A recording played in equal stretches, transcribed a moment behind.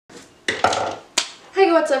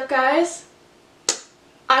Hey, what's up guys?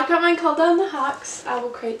 I got my Call Down the Hawk's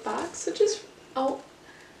Owlcrate box, which is, Call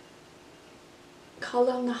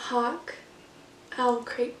Down the Hawk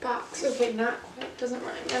Owlcrate box. Okay, not quite, doesn't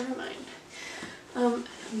rhyme, never mind. I'm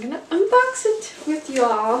gonna unbox it with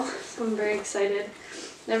y'all, so I'm very excited.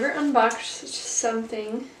 Never unboxed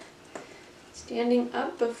something standing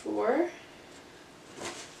up before.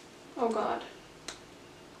 Oh god.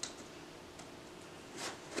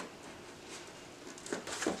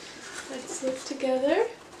 Let's look together.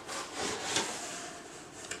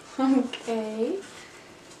 Okay.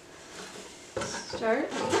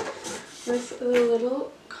 Start with a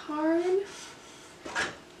little card.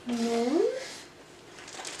 And then,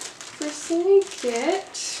 first thing we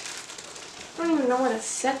get, I don't even know where to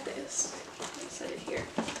set this. Let's set it here.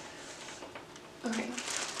 Okay.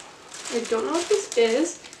 I don't know what this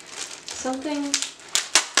is. Something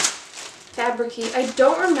fabric-y. I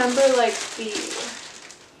don't remember like the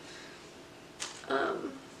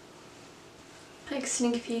like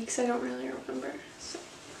sneak peeks. I don't really remember. So.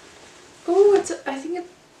 Oh, I think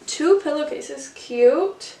it's 2 pillowcases.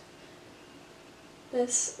 Cute.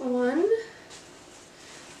 This one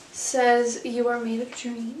says you are made of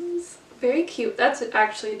dreams. Very cute. That's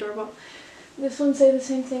actually adorable. This one say the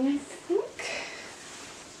same thing, I think.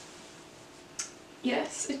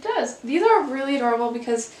 Yes, it does. These are really adorable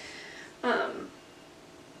because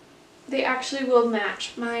they actually will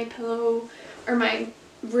match my pillow or my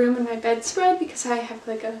room and my bedspread because I have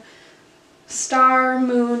like a star,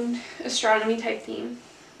 moon, astronomy type theme.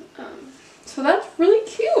 So that's really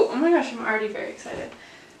cute. Oh my gosh, I'm already very excited.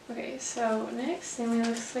 Okay, so next thing it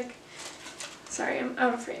looks like, sorry, I'm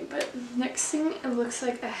out of frame, but next thing it looks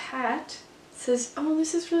like a hat. It says, oh,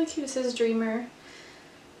 this is really cute. It says Dreamer.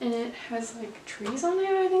 And it has like trees on it.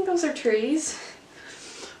 I think those are trees.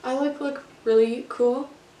 I look really cool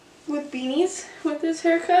with beanies with this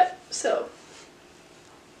haircut. So,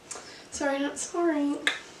 sorry, not sorry.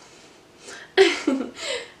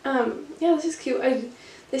 Yeah, this is cute.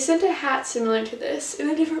 They sent a hat similar to this in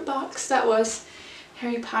a different box that was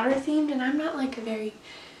Harry Potter themed, and I'm not like a very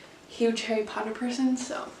huge Harry Potter person,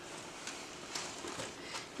 so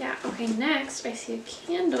yeah. Okay, next I see a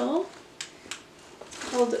candle.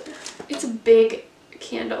 It's a big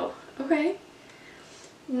candle. Okay.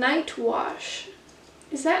 Night Wash.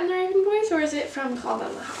 Is that in the Raven Boys or is it from Call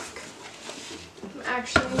Down the Hawk? I'm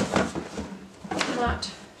actually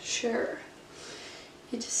not sure.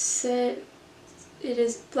 It just said it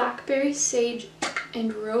is blackberry, sage,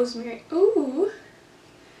 and rosemary. Ooh.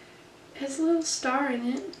 It has a little star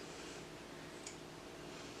in it.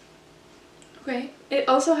 Okay. It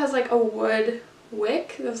also has like a wood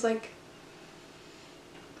wick. There's like,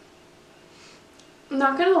 I'm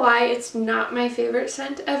not gonna lie, it's not my favorite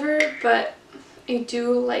scent ever, but I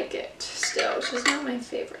do like it still. It's just not my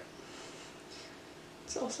favorite.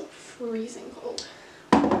 It's also freezing cold.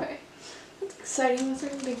 Okay, that's exciting. That's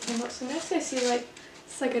like a big thing. So next I see like,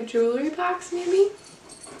 it's like a jewelry box maybe.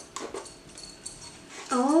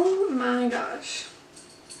 Oh my gosh.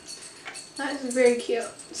 That is very cute.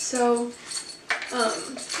 So,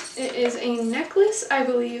 it is a necklace, I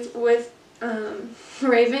believe, with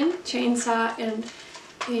raven, chainsaw, and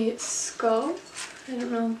a skull. I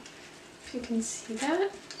don't know if you can see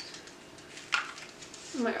that.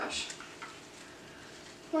 Oh my gosh.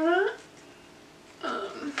 Or not?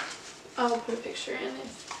 I'll put a picture in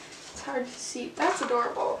if it's hard to see. That's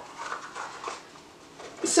adorable.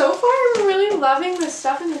 So far, I'm really loving the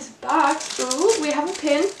stuff in this box. Ooh, we have a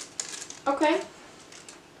pin. Okay.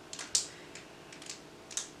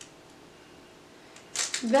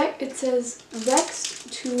 It says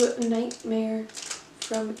Vexed to Nightmare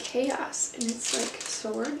from Chaos, and it's like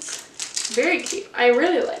swords. Very cute. I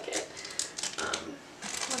really like it.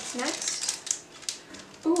 What's next?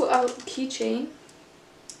 Ooh, a keychain.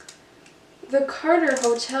 The Carter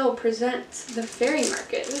Hotel presents the Fairy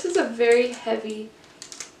Market. This is a very heavy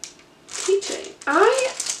keychain.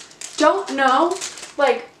 I don't know,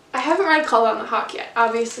 like, I haven't read Call Down the Hawk yet,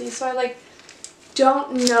 obviously, so I like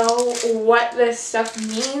don't know what this stuff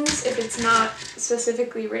means if it's not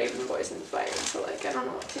specifically Raven Boys inspired. So like I don't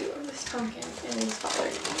know what to do with this pumpkin and it's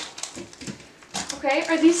bothering me. Okay,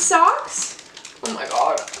 are these socks? Oh my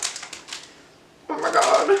god. Oh my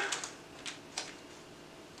god.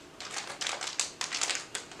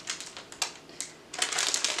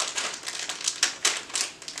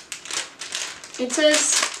 It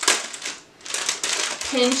says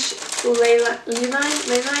Pinch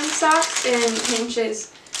Leyline socks, and Pinch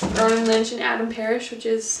is Ronan Lynch and Adam Parrish, which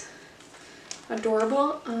is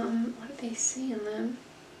adorable. What did they say in them?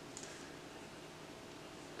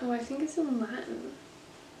 Oh, I think it's in Latin.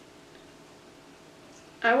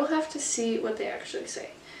 I will have to see what they actually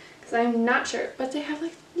say, because I'm not sure. But they have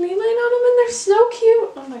like ley line on them and they're so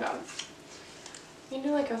cute. Oh my god. We can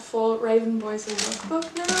do like a full Raven Boys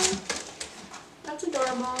lookbook now. That's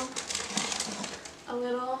adorable. A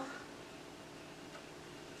little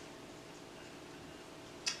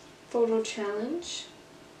photo challenge.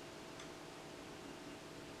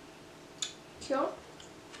 Cute.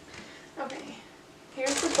 Okay,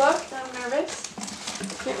 here's the book. I'm nervous.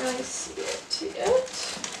 I can't really see it yet.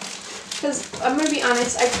 Because I'm going to be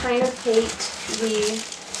honest, I kind of hate the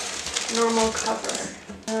normal cover.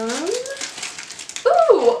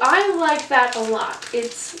 Ooh, I like that a lot.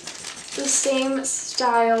 It's the same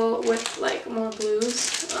style with like more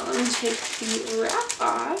blues. Let me take the wrap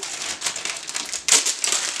off.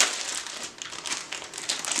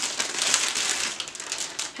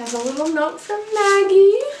 Has a little note from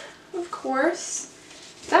Maggie, of course.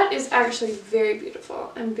 That is actually very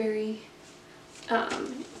beautiful. I'm very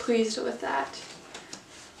pleased with that.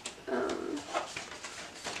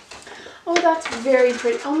 Oh, that's very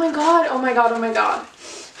pretty. Oh my god, oh my god, oh my god.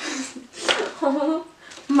 Oh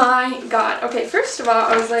my god. Okay, first of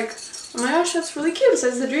all, I was like, oh my gosh, that's really cute. It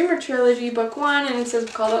says the Dreamer Trilogy, book 1, and it says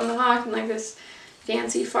Called on the Hawk in like this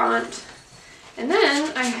fancy font. And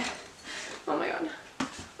then oh my god.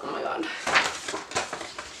 Oh my god.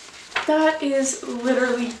 That is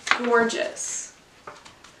literally gorgeous.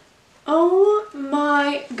 Oh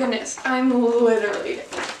my goodness. I'm literally...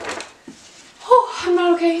 Oh, I'm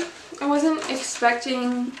not okay. I wasn't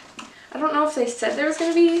expecting... I don't know if they said there was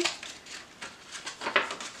going to be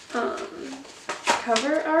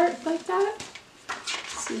cover art like that.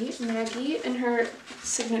 See, Maggie and her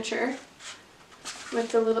signature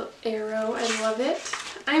with the little arrow. I love it.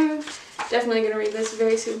 I'm definitely going to read this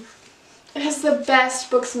very soon. It has the best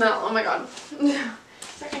book smell. Oh my god.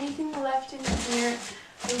 Is there anything left in here?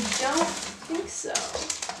 I don't think so.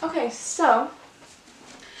 Okay, so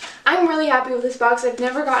I'm really happy with this box. I've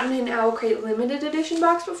never gotten an Owlcrate limited edition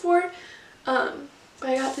box before. But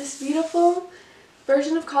I got this beautiful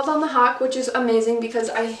version of Called on the Hawk, which is amazing because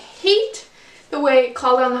I hate the way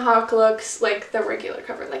Called on the Hawk looks like the regular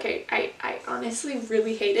cover. Like I honestly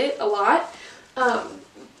really hate it a lot.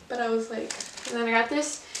 But I was like, and then I got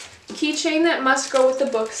this keychain that must go with the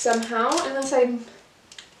book somehow, unless I'm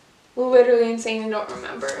literally insane and don't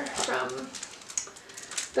remember, from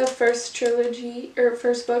the first trilogy, or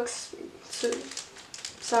first books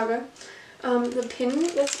saga. The pin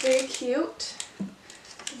that's very cute.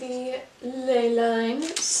 The ley line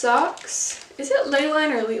socks. Is it ley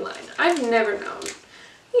line or ley line? I've never known.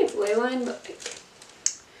 I think it's ley line, but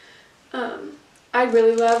like, I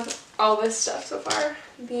really love all this stuff so far.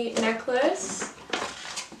 The necklace.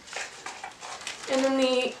 And then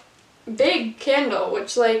the big candle,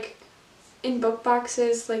 which like in book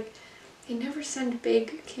boxes, like they never send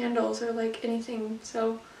big candles or like anything.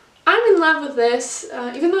 So I'm in love with this,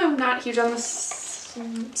 even though I'm not huge on the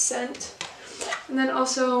scent. And then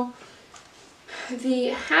also the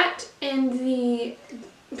hat and the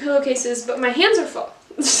pillowcases, but my hands are full.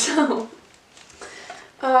 So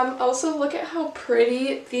also look at how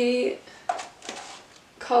pretty the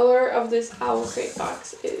color of this Owlcrate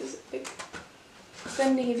box is. Like, the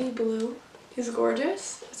navy blue is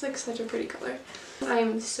gorgeous. It's like such a pretty color.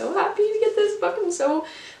 I'm so happy to get this book.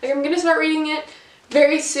 I'm gonna start reading it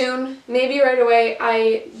very soon, maybe right away.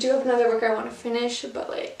 I do have another book I want to finish, but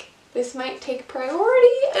like this might take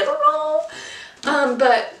priority. I don't know.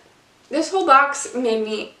 But this whole box made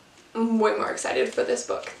me way more excited for this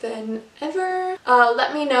book than ever.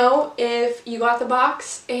 Let me know if you got the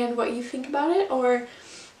box and what you think about it, or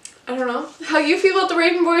I don't know, how you feel about the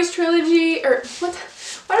Raven Boys trilogy, or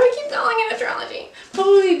why do we keep calling it a trilogy?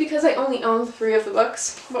 Probably because I only own 3 of the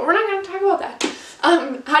books, but we're not going to talk about that.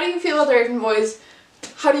 How do you feel about the Raven Boys?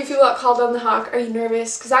 How do you feel about Called on the Hawk? Are you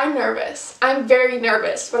nervous? Because I'm nervous. I'm very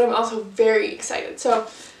nervous, but I'm also very excited. So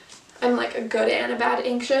I'm like a good and a bad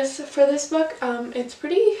anxious for this book. It's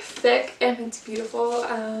pretty thick and it's beautiful.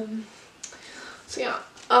 So yeah.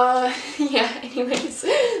 Yeah, anyways,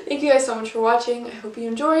 thank you guys so much for watching. I hope you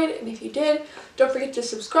enjoyed, and if you did, don't forget to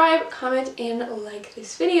subscribe, comment, and like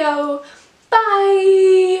this video.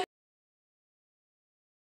 Bye!